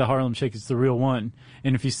it's like the Harlem Shake is the real one.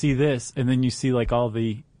 And if you see this, and then you see like all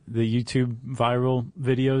the YouTube viral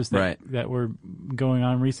videos that were going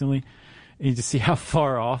on recently, and you just see how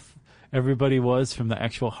far off everybody was from the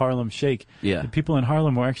actual Harlem Shake. Yeah. The people in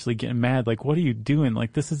Harlem were actually getting mad. Like, what are you doing?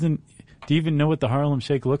 Like, this isn't, do you even know what the Harlem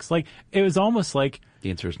Shake looks like? It was almost like the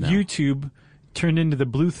answer is no. YouTube turned into the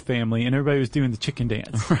Bluth family, and everybody was doing the chicken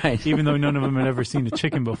dance. Right. Even though none of them had ever seen a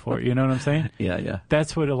chicken before. You know what I'm saying? Yeah.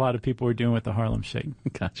 That's what a lot of people were doing with the Harlem Shake.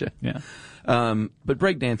 Gotcha. Yeah. But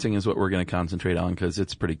breakdancing is what we're going to concentrate on because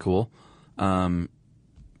it's pretty cool. Head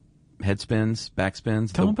spins,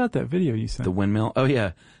 backspins. Tell them about that video you sent. The windmill. Oh,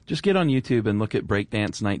 yeah. Just get on YouTube and look at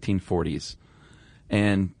breakdance 1940s.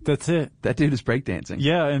 And that's it. That dude is breakdancing.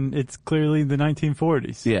 Yeah, and it's clearly the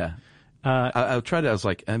 1940s. Yeah. I tried to, I was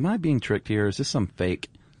like, am I being tricked here? Is this some fake?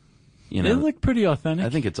 It looked pretty authentic. I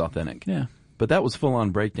think it's authentic. Yeah. But that was full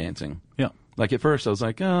on breakdancing. Yeah. Like at first I was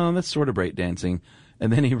like, oh, that's sort of breakdancing.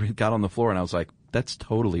 And then he got on the floor and I was like, that's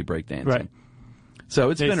totally breakdancing. Right. So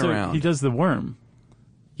it's been around. He does the worm.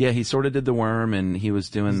 Yeah, he sort of did the worm and he was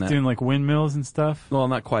doing that. Doing like windmills and stuff. Well,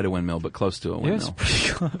 not quite a windmill, but close to a windmill. It was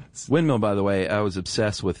pretty close. Windmill, by the way, I was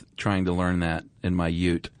obsessed with trying to learn that in my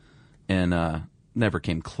ute. And never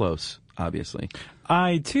came close, obviously.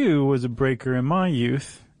 I too was a breaker in my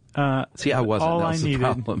youth. See, I wasn't. All That I was the needed.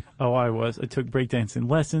 problem. Oh, I was. I took breakdancing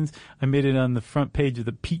lessons. I made it on the front page of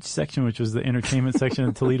the Peach section, which was the entertainment section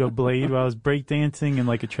of Toledo Blade, while I was breakdancing in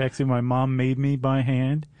like a tracksuit my mom made me by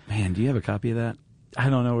hand. Man, do you have a copy of that? I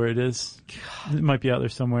don't know where it is. It might be out there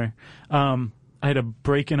somewhere. I had a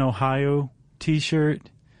Break in Ohio T-shirt.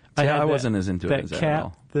 See, had I wasn't as into it as that at cap,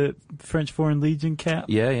 all. the French Foreign Legion cap.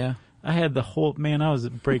 Yeah. I had the whole, man, I was a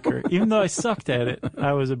breaker. Even though I sucked at it,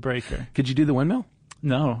 I was a breaker. Could you do the windmill?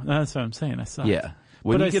 No, that's what I'm saying. I sucked. Yeah.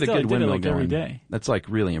 When But you I get a still good did it, windmill like, going, every day. that's like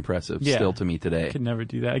really impressive Yeah. still to me today. I could never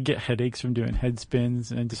do that. I get headaches from doing head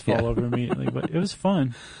spins and just fall Yeah. over immediately. But it was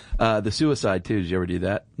fun. The suicide too. Did you ever do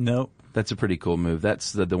that? Nope. That's a pretty cool move.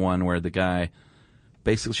 That's the one where the guy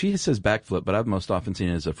basically, she says backflip, but I've most often seen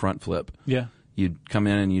it as a front flip. Yeah. You come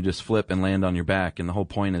in and you just flip and land on your back, and the whole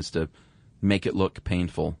point is to make it look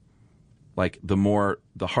painful. Like the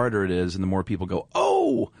harder it is, and the more people go,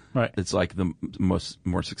 oh, Right. it's like the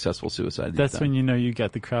more successful suicide. That's when you know you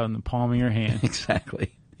got the crowd in the palm of your hand.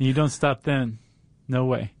 Exactly. And you don't stop then. No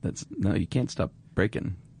way. No, you can't stop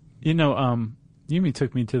breaking. You know, Yumi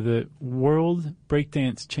took me to the World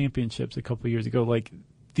Breakdance Championships a couple of years ago, like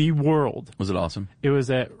the world. Was it awesome? It was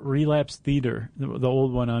at Relapse Theater, the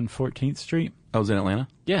old one on 14th Street. I was in Atlanta.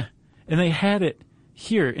 Yeah. And they had it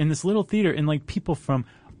here in this little theater, and like people from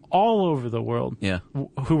all over the world Yeah.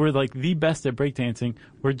 who were like the best at breakdancing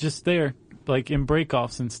were just there, like in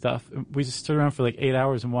break-offs and stuff. We just stood around for like 8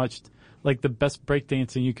 hours and watched like the best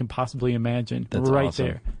breakdancing you can possibly imagine. That's right awesome.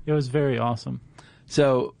 there. It was very awesome.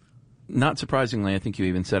 So, not surprisingly, I think you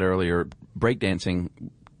even said earlier, breakdancing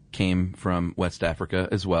came from West Africa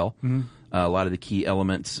as well. Mm-hmm. A lot of the key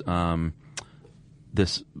elements,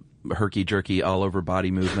 this herky-jerky all-over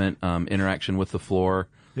body movement, interaction with the floor,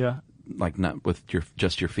 Yeah. like not with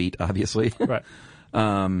just your feet, obviously. Right.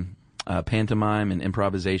 Pantomime and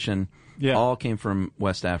improvisation, Yeah. all came from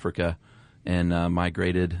West Africa and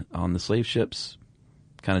migrated on the slave ships,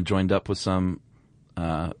 kind of joined up with some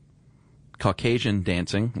Caucasian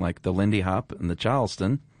dancing, like the Lindy Hop and the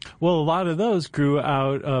Charleston. Well, a lot of those grew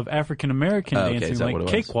out of African American Oh, okay. dancing, Is that like what it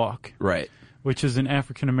was? cakewalk, Right. which is an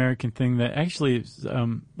African American thing that actually is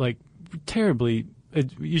like terribly.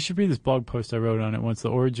 You should read this blog post I wrote on it once. The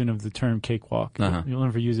origin of the term cakewalk. Uh-huh. You'll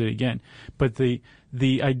never use it again. But the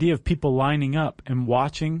idea of people lining up and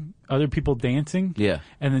watching other people dancing, Yeah.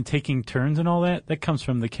 and then taking turns and all that comes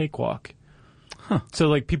from the cakewalk. So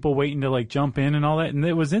like people waiting to like jump in and all that, and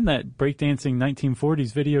it was in that breakdancing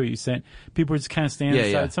 1940s video you sent. People were just kind of standing Yeah,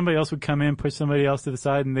 aside. yeah. Somebody else would come in, push somebody else to the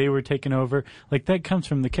side, and they were taking over. Like that comes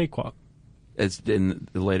from the cakewalk. It's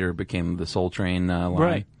later became the Soul Train line,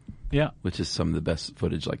 Right. Yeah. which is some of the best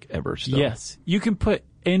footage like ever. Still. Yes. You can put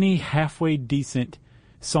any halfway decent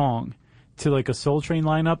song to like a Soul Train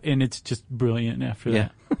lineup, and it's just brilliant after Yeah.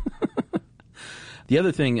 that. The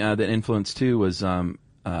other thing that influenced too was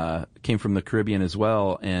came from the Caribbean as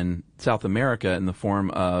well and South America in the form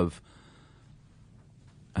of,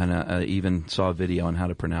 and I even saw a video on how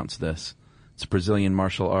to pronounce this. It's a Brazilian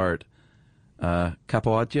martial art,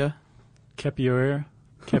 capoeira. Capoeira.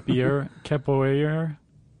 Capoeira.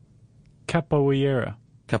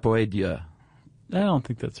 I don't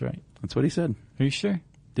think that's right. That's what he said. Are you sure?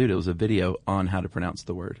 Dude, it was a video on how to pronounce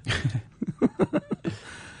the word.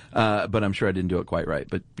 But I'm sure I didn't do it quite right,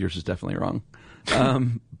 but yours is definitely wrong.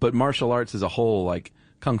 But martial arts as a whole, like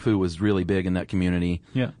Kung Fu was really big in that community.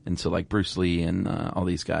 Yeah. And so like Bruce Lee and all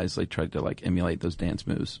these guys, they tried to like emulate those dance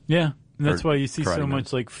moves. Yeah. And that's Or why you see so karate much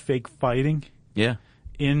moves. like fake fighting Yeah.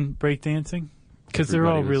 in breakdancing. Because they're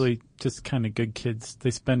all Everybody was- really just kind of good kids.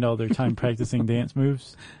 They spend all their time practicing dance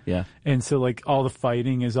moves. Yeah. And so, like, all the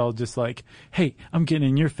fighting is all just like, hey, I'm getting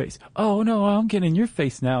in your face. Oh, no, I'm getting in your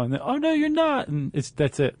face now. And then, oh, no, you're not. And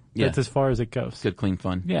that's it. Yeah. That's as far as it goes. Good, clean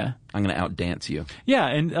fun. Yeah. I'm going to outdance you. Yeah.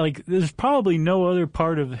 And, like, there's probably no other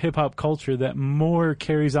part of hip hop culture that more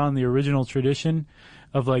carries on the original tradition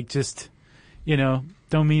of, like, just, you know,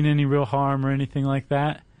 don't mean any real harm or anything like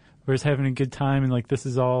that. Whereas having a good time and, like, this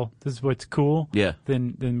is what's cool. Yeah.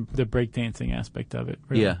 Than the breakdancing aspect of it.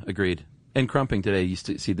 Really. Yeah, agreed. And crumping today, you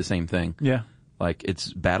see the same thing. Yeah. Like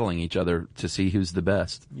it's battling each other to see who's the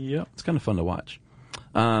best. Yep. It's kind of fun to watch.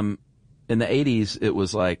 In the 80s, it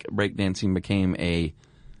was like breakdancing became a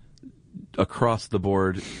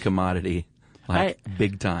across-the-board commodity, like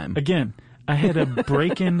big time. Again, I had a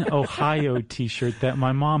Breakin' Ohio t-shirt that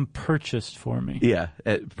my mom purchased for me. Yeah,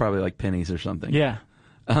 at probably like pennies or something. Yeah.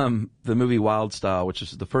 The movie Wild Style, which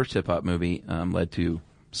is the first hip-hop movie, led to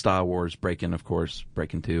Star Wars, Breakin', of course,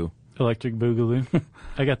 Breakin' 2. Electric Boogaloo.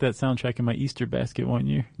 I got that soundtrack in my Easter basket one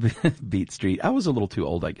year. Beat Street. I was a little too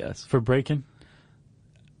old, I guess. For Breakin'?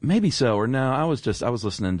 Maybe so, or no, I was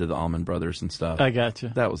listening to the Allman Brothers and stuff. I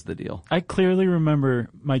gotcha. That was the deal. I clearly remember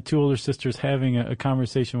my two older sisters having a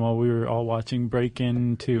conversation while we were all watching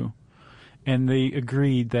Break-In 2. And they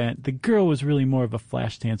agreed that the girl was really more of a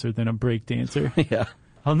flash dancer than a break dancer. Yeah.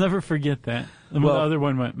 I'll never forget that. And the other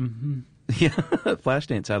one went, mm-hmm. Yeah.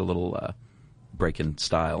 Flashdance had a little break-in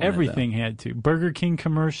style. Everything had to. Burger King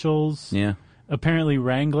commercials. Yeah. Apparently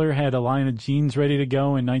Wrangler had a line of jeans ready to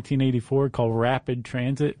go in 1984 called Rapid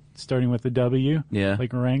Transit, starting with the W. Yeah.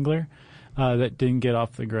 Like Wrangler. That didn't get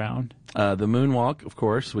off the ground. The moonwalk, of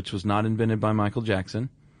course, which was not invented by Michael Jackson.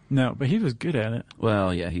 No, but he was good at it.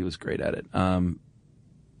 Well, yeah, he was great at it.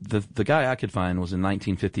 The guy I could find was in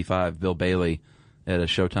 1955, Bill Bailey, at a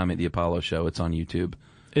Showtime at the Apollo show. It's on YouTube.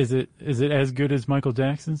 Is it as good as Michael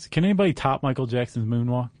Jackson's? Can anybody top Michael Jackson's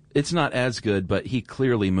moonwalk? It's not as good, but he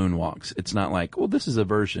clearly moonwalks. It's not like, well, this is a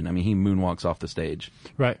version. I mean, he moonwalks off the stage.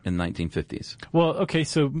 Right. In the 1950s. Well, okay,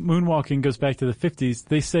 so moonwalking goes back to the 50s.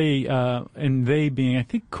 They say, and they being, I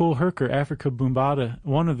think, Kool Herc or Africa Bambaataa,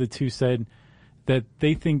 one of the two said that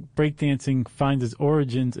they think breakdancing finds its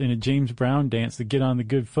origins in a James Brown dance, to Get on the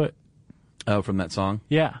Good Foot. Oh, from that song?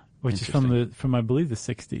 Yeah, which is from I believe the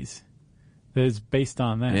 60s. That is based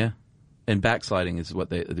on that. Yeah. And backsliding is what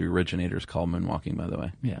the originators call moonwalking, by the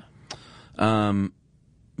way. Yeah.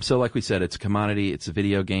 So like we said, it's a commodity, it's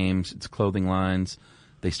video games, it's clothing lines.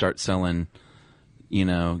 They start selling,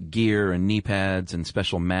 gear and knee pads and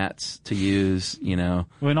special mats to use,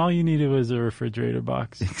 When all you needed was a refrigerator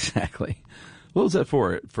box. Exactly. What was that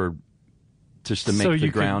for? For just to make the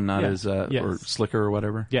ground not as or slicker or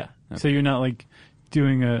whatever? Yeah. Okay. So you're not like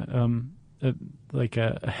doing a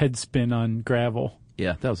head spin on gravel.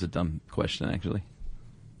 Yeah, that was a dumb question actually.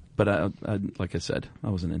 But I like I said, I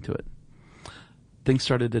wasn't into it. Things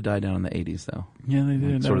started to die down in the 80s though. Yeah, they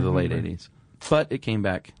did. Sort of the late 80s. But it came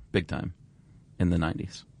back big time in the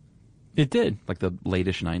 90s. It did. Like the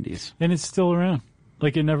late-ish 90s. And it's still around.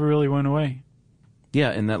 Like it never really went away. Yeah,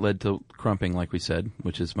 and that led to crumping, like we said,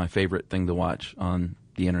 which is my favorite thing to watch on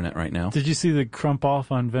the internet right now. Did you see the crump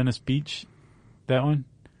off on Venice Beach? That one?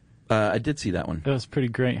 I did see that one. That was pretty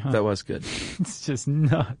great, huh? That was good. It's just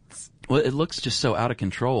nuts. Well, it looks just so out of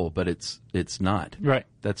control, but it's not. Right.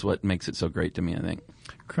 That's what makes it so great to me, I think.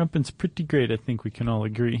 Crumping's pretty great, I think we can all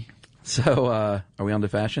agree. So, are we on to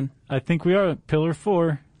fashion? I think we are. Pillar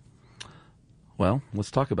 4. Well, let's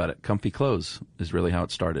talk about it. Comfy clothes is really how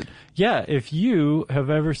it started. Yeah, if you have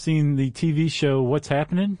ever seen the TV show What's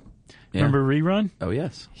Happening, remember Rerun? Oh,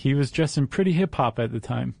 yes. He was dressing pretty hip-hop at the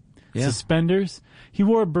time. Yeah. Suspenders. He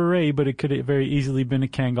wore a beret, but it could have very easily been a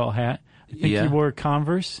Kangol hat. I think he wore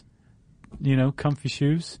Converse, comfy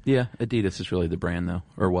shoes. Yeah, Adidas is really the brand, though,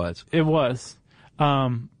 or was. It was.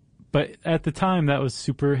 But at the time, that was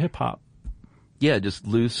super hip-hop. Yeah, just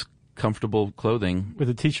loose, comfortable clothing. With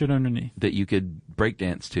a T-shirt underneath. That you could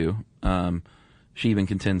breakdance to. She even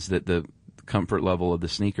contends that the comfort level of the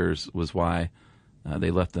sneakers was why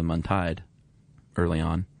they left them untied early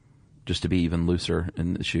on, just to be even looser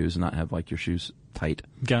in the shoes and not have, like, your shoes tight.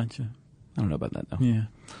 Gotcha. I don't know about that, though. Yeah.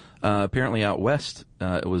 Apparently out west,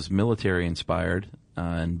 it was military-inspired,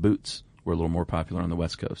 and boots were a little more popular on the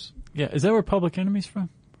West Coast. Yeah. Is that where Public Enemy's from?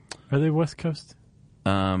 Are they West Coast?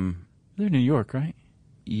 They're New York, right?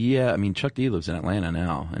 Yeah, I mean, Chuck D lives in Atlanta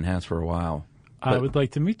now and has for a while. I would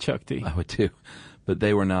like to meet Chuck D. I would too. But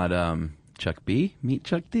they were not Chuck B. Meet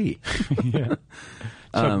Chuck D. Yeah.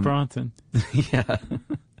 Chuck Bronson. Yeah.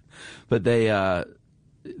 But they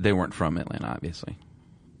weren't from Atlanta, obviously.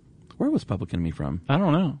 Where was Public Enemy from? I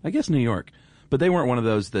don't know. I guess New York. But they weren't one of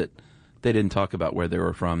those that they didn't talk about where they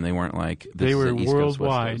were from. They weren't like they were East worldwide. Coast,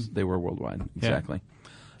 West Coast. They were worldwide, exactly.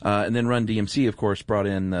 Yeah. And then Run DMC, of course, brought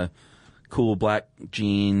in the cool black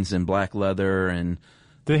jeans and black leather, and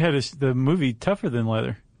they had the movie Tougher Than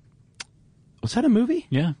Leather. Was that a movie?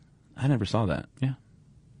 Yeah, I never saw that. Yeah,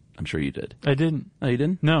 I'm sure you did. I didn't. Oh, you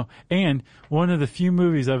didn't? No. And one of the few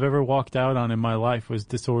movies I've ever walked out on in my life was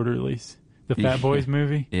Disorderlies. The Fat Boys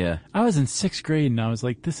movie? Yeah. I was in 6th grade and I was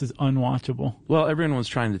like, this is unwatchable. Well, everyone was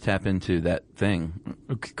trying to tap into that thing.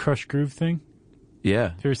 Crush Groove thing? Yeah.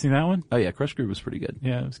 Have you ever seen that one? Oh, yeah. Crush Groove was pretty good.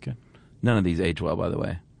 Yeah, it was good. None of these age well, by the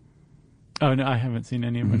way. Oh, no, I haven't seen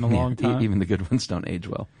any of them in a long time. Even the good ones don't age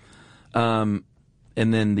well. And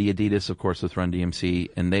then the Adidas, of course, with Run DMC,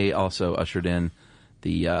 and they also ushered in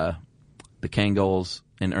the Kangols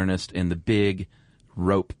in earnest and the big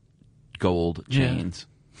rope gold chains.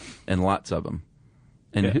 And lots of them.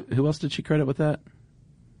 And who else did she credit with that?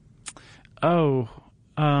 Oh,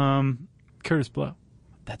 Curtis Blow.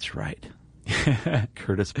 That's right.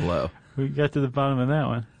 Curtis Blow. We got to the bottom of that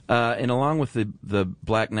one. And along with the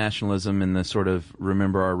black nationalism and the sort of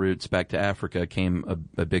remember our roots back to Africa came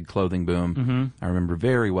a big clothing boom. Mm-hmm. I remember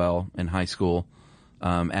very well in high school,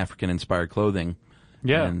 African-inspired clothing.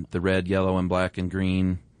 Yeah. And the red, yellow, and black and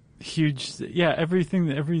green. Huge. Yeah, everything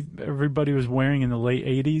that everybody was wearing in the late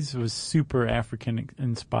 80s was super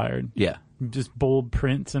African-inspired. Yeah. Just bold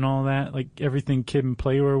prints and all that. Like everything Kid and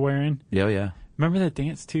Play were wearing. Yeah, yeah. Remember that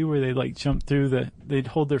dance, too, where they like jump through they'd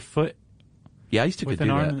hold their foot Yeah, I used to with could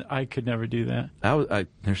an do arm. that. I could never do that.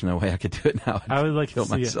 There's no way I could do it now. I would like to kill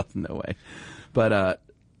see myself. No way. But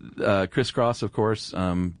Criss Cross, of course,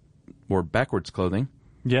 wore backwards clothing.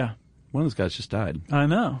 Yeah. One of those guys just died. I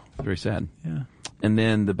know. Very sad. Yeah. And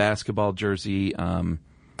then the basketball jersey,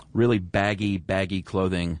 really baggy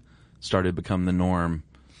clothing started to become the norm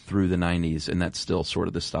through the 90s, and that's still sort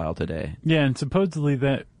of the style today. Yeah, and supposedly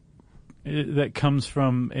that comes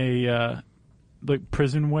from a like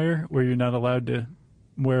prison wear where you're not allowed to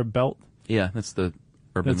wear a belt. Yeah, that's the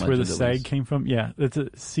urban That's where the legend, at sag least. came from. Yeah,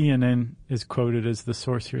 CNN is quoted as the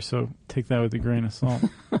source here, so take that with a grain of salt.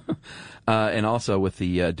 And also with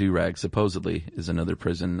the do-rag, supposedly, is another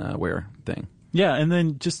prison wear thing. Yeah, and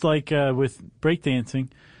then just like with breakdancing,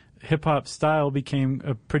 hip-hop style became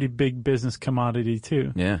a pretty big business commodity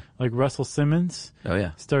too. Yeah. Like Russell Simmons Oh,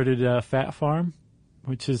 yeah. started Fat Farm,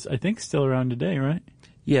 which is, I think, still around today, right?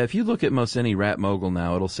 Yeah, if you look at most any rap mogul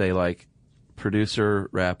now, it'll say, like, producer,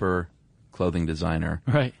 rapper, clothing designer.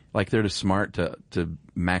 Right. Like, they're just smart to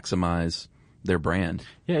maximize their brand.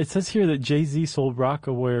 Yeah, it says here that Jay-Z sold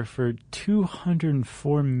Rockaware for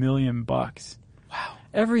 $204 million. Wow.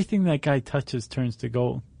 Everything that guy touches turns to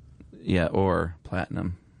gold. Yeah, or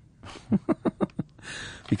platinum.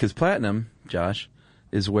 Because platinum, Josh,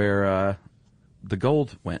 is where the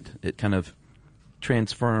gold went. It kind of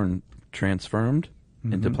transformed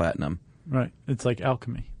into platinum. Right. It's like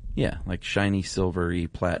alchemy. Yeah, like shiny, silvery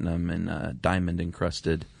platinum and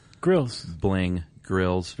diamond-encrusted Grills. bling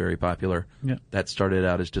grills, very popular. Yeah. That started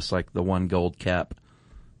out as just like the one gold cap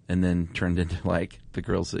and then turned into like the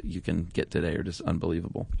grills that you can get today are just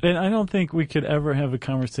unbelievable. And I don't think we could ever have a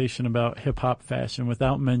conversation about hip-hop fashion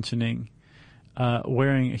without mentioning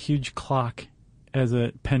wearing a huge clock as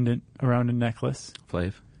a pendant around a necklace.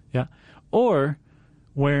 Flav? Yeah. Or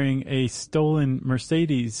wearing a stolen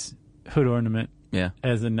Mercedes hood ornament Yeah.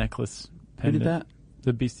 as a necklace Who pendant. did that?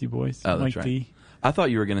 The Beastie Boys. Oh, that's Mike right. D. I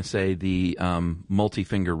thought you were going to say the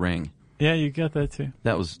multi-finger ring. Yeah, you got that too.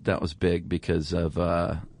 That was big because of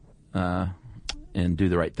and Do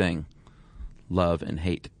the Right Thing, Love and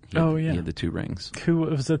Hate. He had the two rings. Who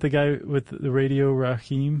was that? The guy with the radio,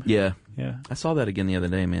 Raheem? Yeah, Yeah. I saw that again the other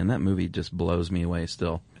day. Man, that movie just blows me away.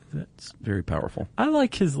 Still, it's very powerful. I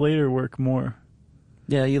like his later work more.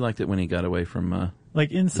 Yeah, you liked it when he got away from.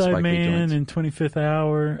 Like Inside Spike Lee Man joints. and 25th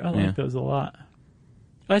Hour. I like Yeah. those a lot.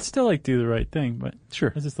 I still like Do the Right Thing, but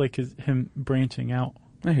Sure. I just like him branching out.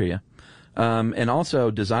 I hear you. And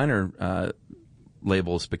also designer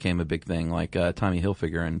labels became a big thing, like Tommy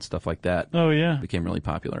Hilfiger and stuff like that. Oh, yeah. Became really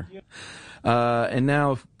popular. And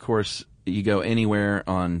now, of course, you go anywhere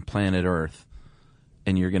on planet Earth,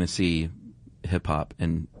 and you're going to see hip hop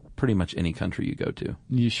in pretty much any country you go to.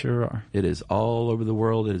 You sure are. It is all over the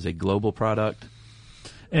world. It is a global product.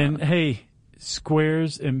 And hey,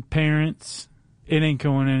 squares and parents, it ain't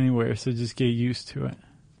going anywhere, so just get used to it.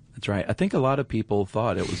 That's right. I think a lot of people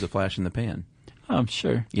thought it was a flash in the pan. I'm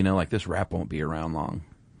sure. You know, like this rap won't be around long.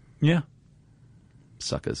 Yeah.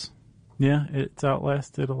 Suckers. Yeah, it's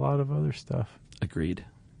outlasted a lot of other stuff. Agreed.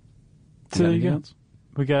 So there you anything go. else?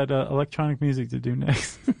 We got electronic music to do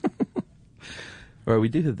next. Or we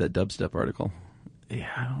did have that dubstep article. Yeah,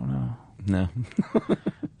 I don't know.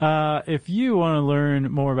 No. If you want to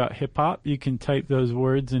learn more about hip-hop, you can type those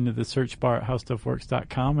words into the search bar at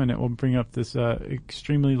howstuffworks.com, and it will bring up this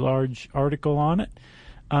extremely large article on it.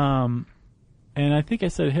 And I think I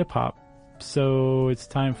said hip-hop, so it's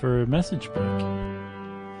time for a message break.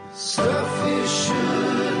 Stuff you should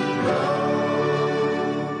know.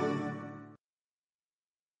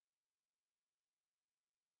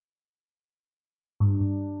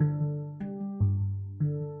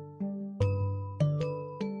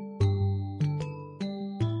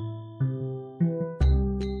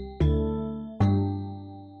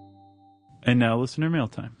 And now listener mail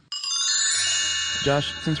time.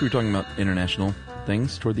 Josh, since we were talking about international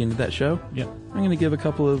things toward the end of that show, Yeah. I'm going to give a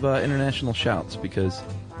couple of international shouts because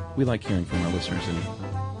we like hearing from our listeners in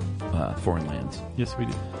foreign lands. Yes, we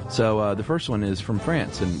do. So the first one is from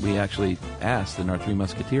France, and we actually asked in our Three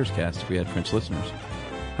Musketeers cast if we had French listeners.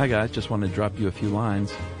 Hi guys, just wanted to drop you a few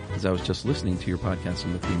lines as I was just listening to your podcast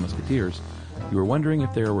on the Three Musketeers. You were wondering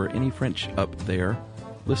if there were any French up there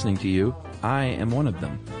listening to you. I am one of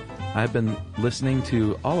them. I've been listening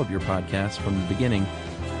to all of your podcasts from the beginning,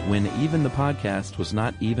 when even the podcast was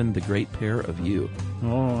not even the great pair of you. Oh,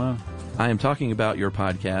 wow. I am talking about your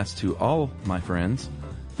podcast to all my friends,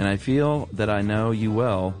 and I feel that I know you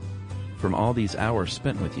well from all these hours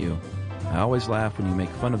spent with you. I always laugh when you make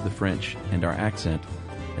fun of the French and our accent.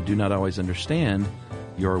 I do not always understand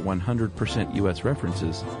your 100% U.S.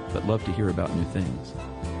 references, but love to hear about new things.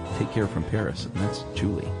 Take care from Paris. And that's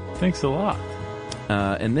Julie. Thanks a lot.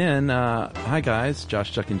 And then, hi guys,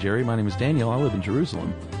 Josh, Chuck, and Jerry. My name is Daniel. I live in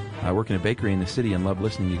Jerusalem. I work in a bakery in the city and love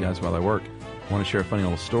listening to you guys while I work. I want to share a funny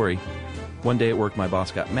little story. One day at work, my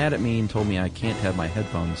boss got mad at me and told me I can't have my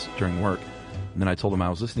headphones during work. And then I told him I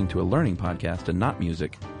was listening to a learning podcast and not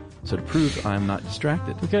music. So to prove I'm not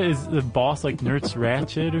distracted. Okay, is the boss like Nurse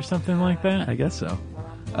Ratched or something like that? I guess so.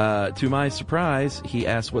 To my surprise, he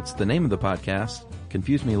asked what's the name of the podcast.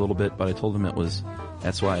 Confused me a little bit, but I told him it was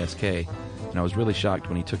SYSK. And I was really shocked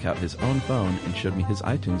when he took out his own phone and showed me his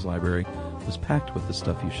iTunes library was packed with the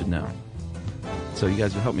stuff you should know. So you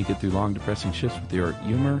guys have helped me get through long, depressing shifts with your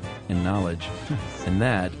humor and knowledge. And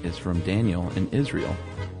that is from Daniel in Israel.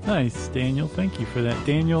 Nice, Daniel. Thank you for that.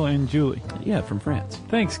 Daniel and Julie. Yeah, from France.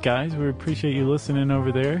 Thanks, guys. We appreciate you listening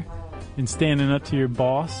over there and standing up to your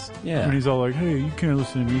boss. Yeah. When he's all like, hey, you can't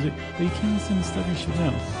listen to music. But you can listen to stuff you should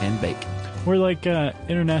know. And bake. We're like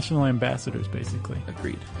international ambassadors, basically.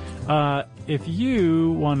 Agreed. If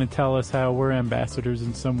you want to tell us how we're ambassadors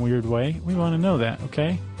in some weird way, we want to know that,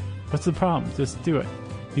 okay? What's the problem? Just do it.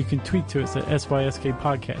 You can tweet to us at SYSK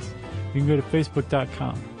Podcast. You can go to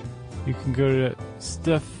Facebook.com. You can go to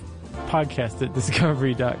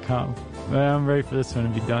stuffpodcast@discovery.com. I'm ready for this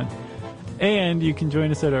one to be done. And you can join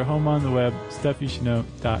us at our home on the web,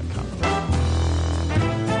 stuffyoushouldknow.com.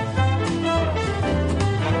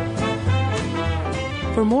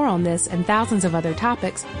 For more on this and thousands of other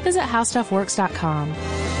topics, visit howstuffworks.com.